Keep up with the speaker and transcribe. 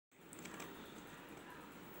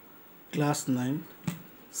Class 9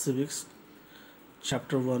 Civics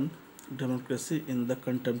Chapter 1 Democracy in the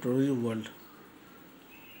Contemporary World।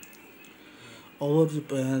 और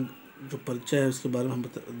जो परिचय है उसके बारे में हम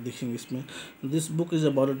देखेंगे इसमें। This book is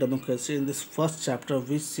about democracy. In this first chapter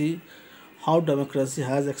we see how democracy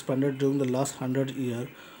has expanded during the last 100 year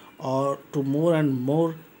और to more and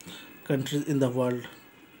more countries in the world.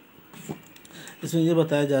 इसमें ये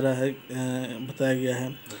बताया गया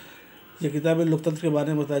है, ये किताब में लोकतंत्र के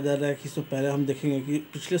बारे में बताया जा रहा है कि इसमें पहले हम देखेंगे कि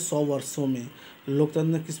पिछले 100 वर्षों में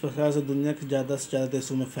लोकतंत्र किस प्रकार से दुनिया के ज़्यादा से ज़्यादा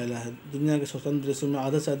देशों में फैला है। दुनिया के स्वतंत्र देशों में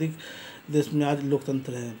आधे से अधिक देश में आज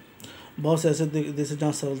लोकतंत्र है। बहुत से ऐसे देश हैं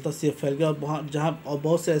जहाँ सरलता से फैल गया और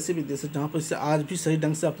बहुत से ऐसे भी देश हैं जहाँ पर इसे आज भी सही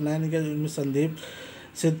ढंग से अपनाया नहीं गया, इनमें संदेह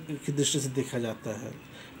से की दृष्टि से देखा जाता है।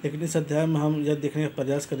 लेकिन इस अध्याय में हम यह देखने का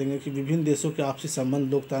प्रयास करेंगे कि विभिन्न देशों के आपसी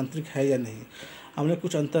संबंध लोकतांत्रिक है या नहीं। हमने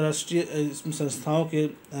कुछ अंतर्राष्ट्रीय संस्थाओं के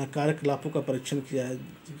कार्यकलापों का परीक्षण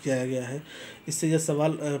किया गया है। इससे यह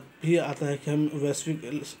सवाल भी आता है कि हम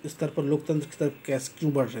वैश्विक स्तर पर लोकतंत्र की तरफ कैसे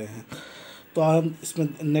क्यों बढ़ रहे हैं। तो हम इसमें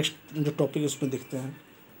नेक्स्ट जो टॉपिक है उसमें देखते हैं।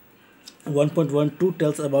 1.12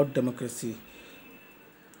 टेल्स अबाउट डेमोक्रेसी।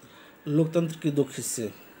 लोकतंत्र के दो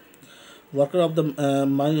हिस्से। Worker of the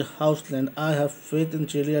my house land, I have faith in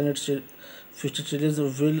Chile and it's future Chileans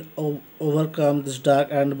will overcome this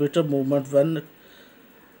dark and bitter movement when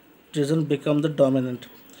treason become the dominant।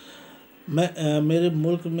 मेरे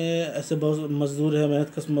मुल्क में ऐसे बहुत मज़दूर हैं,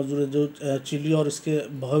 मेहनतकश मज़दूर हैं जो चिली और इसके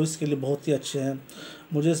भविष्य के लिए बहुत ही अच्छे हैं।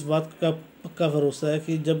 मुझे इस बात का पक्का भरोसा है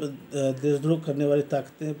कि जब देशद्रोह करने वाली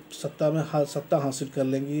ताकतें सत्ता हासिल कर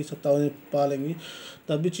लेंगी, सत्ता उन्हें पा लेंगी,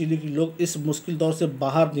 तभी चिली के लोग इस मुश्किल दौर से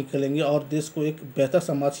बाहर निकलेंगे और देश को एक बेहतर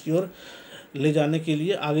समाज की ओर ले जाने के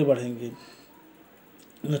लिए आगे बढ़ेंगे।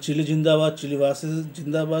 चिली जिंदाबाद, चिलीवासी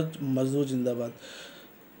जिंदाबाद, मजदूर जिंदाबाद।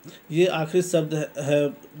 ये आखिरी शब्द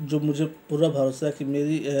है जो मुझे पूरा भरोसा है कि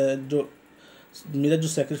मेरा जो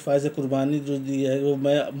सेक्रीफाइस है, कुर्बानी जो दी है,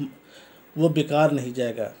 वो बेकार नहीं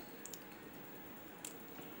जाएगा।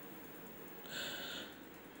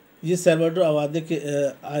 ये सल्वाडोर आवादे के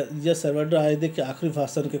आखिरी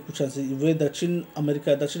भाषण के कुछ अंश। वे दक्षिण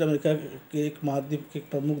अमेरिका के एक महाद्वीप के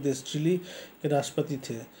प्रमुख देश चिली के राष्ट्रपति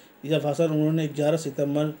थे। यह भाषण उन्होंने 11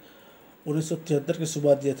 सितंबर 1973 की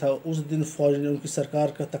सुबह दिया था। उस दिन फौज ने उनकी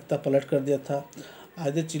सरकार का तख्ता पलट कर दिया था।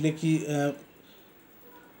 आयदे चिली की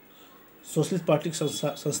सोशलिस्ट पार्टी के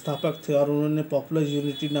संस्थापक थे और उन्होंने पॉपुलर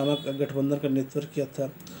यूनिटी नामक गठबंधन का नेतृत्व किया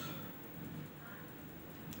था।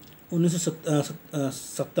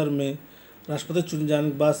 1970 में राष्ट्रपति चुने जाने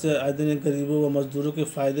के बाद से आयदे ने गरीबों व मजदूरों के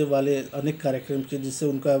फ़ायदे वाले अनेक कार्यक्रम किए जिससे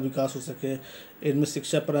उनका विकास हो सके। इनमें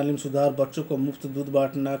शिक्षा प्रणाली में सुधार, बच्चों को मुफ्त दूध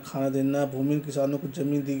बांटना, खाना देना, भूमिहीन किसानों को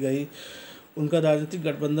जमीन दी गई। उनका राजनीतिक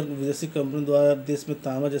गठबंधन विदेशी कंपनियों द्वारा देश में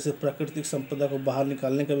तांबा जैसे प्राकृतिक संपदा को बाहर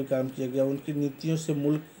निकालने का भी काम किया गया। उनकी नीतियों से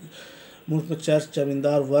मुल्क में चर्च,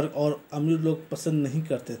 जमींदार वर्ग और अमीर लोग पसंद नहीं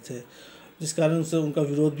करते थे, जिस कारण उनसे उनका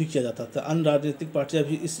विरोध भी किया जाता था। अन्य राजनीतिक पार्टियां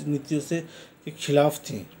भी इस नीतियों के खिलाफ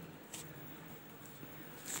थीं।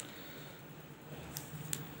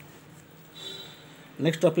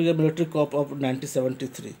 नेक्स्ट टॉपिक है मिलिट्री कॉप ऑफ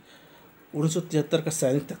 1973। 1973 का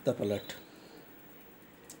सैनिक तख्ता पलट।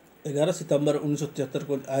 11 सितंबर 1973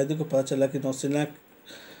 को आयदे को पता चला कि नौसेना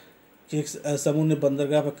के एक समूह ने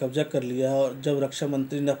बंदरगाह पर कब्जा कर लिया और जब रक्षा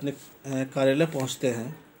मंत्री ने अपने कार्यालय पहुंचते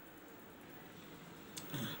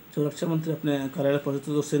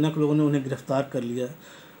तो सेना के लोगों ने उन्हें गिरफ्तार कर लिया।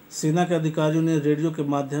 सेना के अधिकारियों ने रेडियो के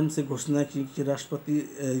माध्यम से घोषणा की कि राष्ट्रपति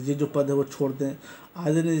ये जो पद है वो छोड़ दें।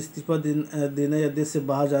 आयदे ने इस्तीफा देने या देश से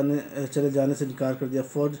बाहर चले जाने से इनकार कर दिया।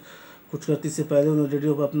 फौज कुछ करती से पहले उन्होंने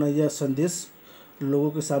रेडियो पर अपना यह संदेश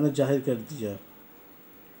लोगों के सामने जाहिर कर दिया।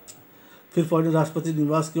 फिर फौज ने राष्ट्रपति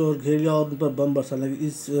निवास की ओर घेर लिया और उन पर बम बरसाने लगी।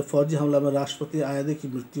 इस फौजी हमला में राष्ट्रपति आयदे की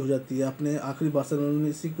मृत्यु हो जाती है। अपने आखिरी भाषण में उन्होंने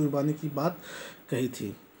इसी कुर्बानी की बात कही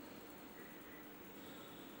थी।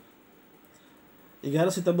 11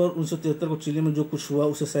 सितंबर 1973 को चिली में जो कुछ हुआ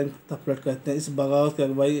उसे सैनिक तख्ता पलट कहते हैं। इस बगावत की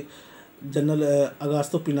अगुवाई जनरल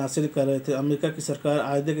अगास्तो पिनासे ने कर रहे थे। अमेरिका की सरकार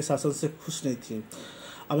आयदे के शासन से खुश नहीं थी।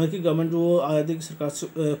 अमेरिकी गवर्नमेंट जो आयदे की सरकार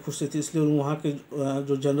से खुश नहीं थी, इसलिए वहाँ के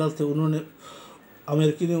जो जनरल थे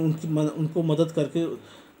अमेरिकी ने उनको मदद करके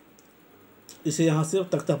इसे यहाँ से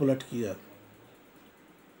तख्ता पलट किया।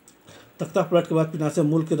 तख्ता पलट के बाद पिनासे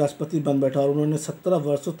मुल्क के राष्ट्रपति बन बैठा और उन्होंने 17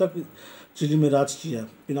 वर्षों तक चिली में राज किया।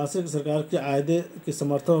 पिनासे की सरकार के आयदे के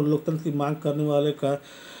समर्थन और लोकतंत्र की मांग करने वाले का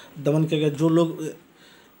दमन किया गया। जो लोग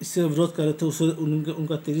इससे विरोध कर रहे थे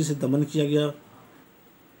उनका तेज़ी से दमन किया गया।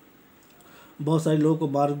 बहुत सारे लोगों को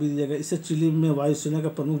मार भी दिया गया। इससे चिली में वायुसेना का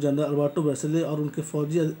प्रमुख जनरल अल्बर्टो बेसेले और उनके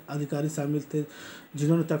फौजी अधिकारी शामिल थे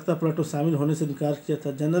जिन्होंने तख्ता पलट में शामिल होने से इनकार किया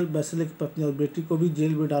था। जनरल बेसेले की पत्नी और बेटी को भी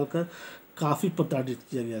जेल में डालकर काफ़ी प्रताड़ित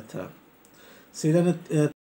किया गया था। सीरिया ने